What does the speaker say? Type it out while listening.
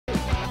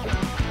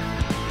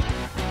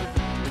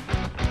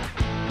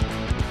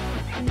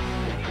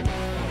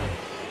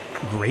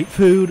Great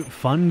food,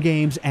 fun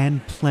games,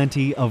 and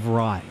plenty of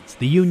rides.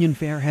 The Union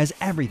Fair has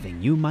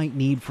everything you might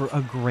need for a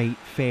great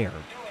fair.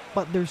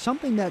 But there's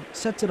something that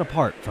sets it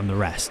apart from the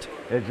rest.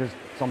 It's just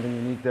something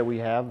unique that we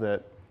have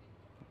that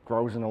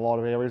grows in a lot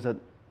of areas that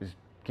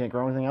can't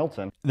grow anything else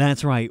in.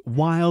 That's right,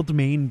 wild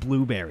Maine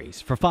blueberries.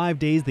 For 5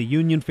 days, the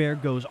Union Fair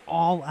goes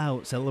all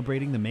out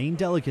celebrating the Maine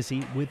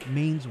delicacy with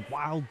Maine's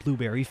Wild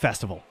Blueberry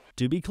Festival.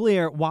 To be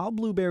clear, wild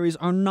blueberries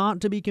are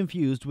not to be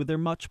confused with their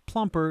much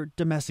plumper,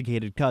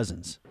 domesticated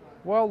cousins.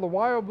 Well, the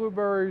wild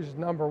blueberries,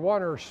 number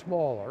one, are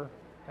smaller,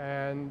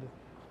 and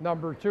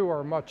number two,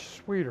 are much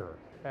sweeter,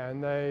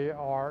 and they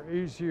are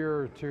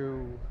easier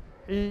to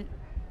eat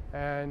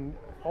and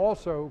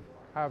also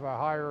have a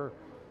higher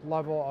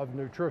level of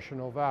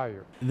nutritional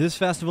value. This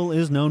festival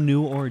is no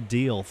new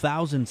ordeal.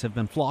 Thousands have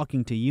been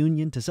flocking to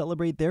Union to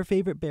celebrate their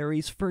favorite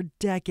berries for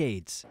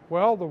decades.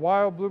 Well, the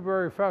Wild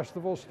Blueberry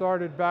Festival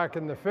started back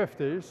in the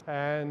 50s,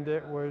 and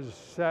it was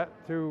set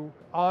to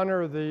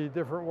honor the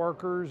different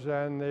workers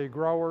and the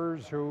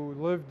growers who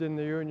lived in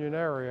the Union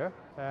area,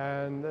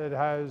 and it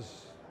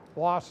has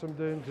blossomed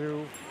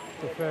into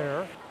the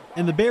fair.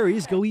 And the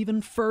berries go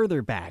even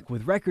further back,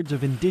 with records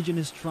of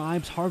indigenous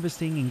tribes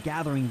harvesting and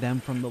gathering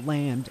them from the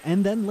land,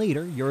 and then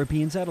later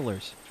European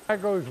settlers.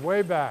 That goes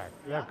way back.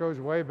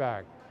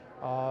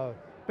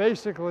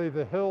 Basically,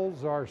 the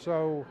hills are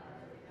so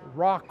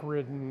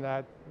rock-ridden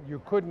that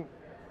you couldn't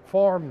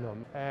farm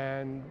them.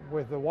 And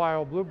with the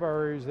wild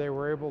blueberries, they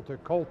were able to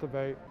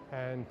cultivate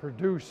and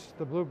produce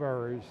the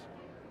blueberries.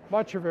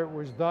 Much of it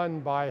was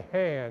done by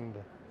hand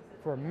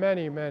for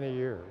many, many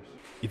years.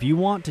 If you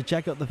want to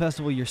check out the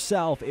festival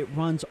yourself, it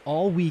runs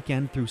all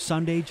weekend through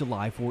Sunday,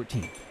 July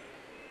 14th.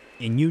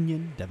 In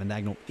Union, Devin,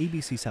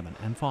 ABC 7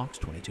 and Fox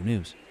 22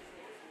 News.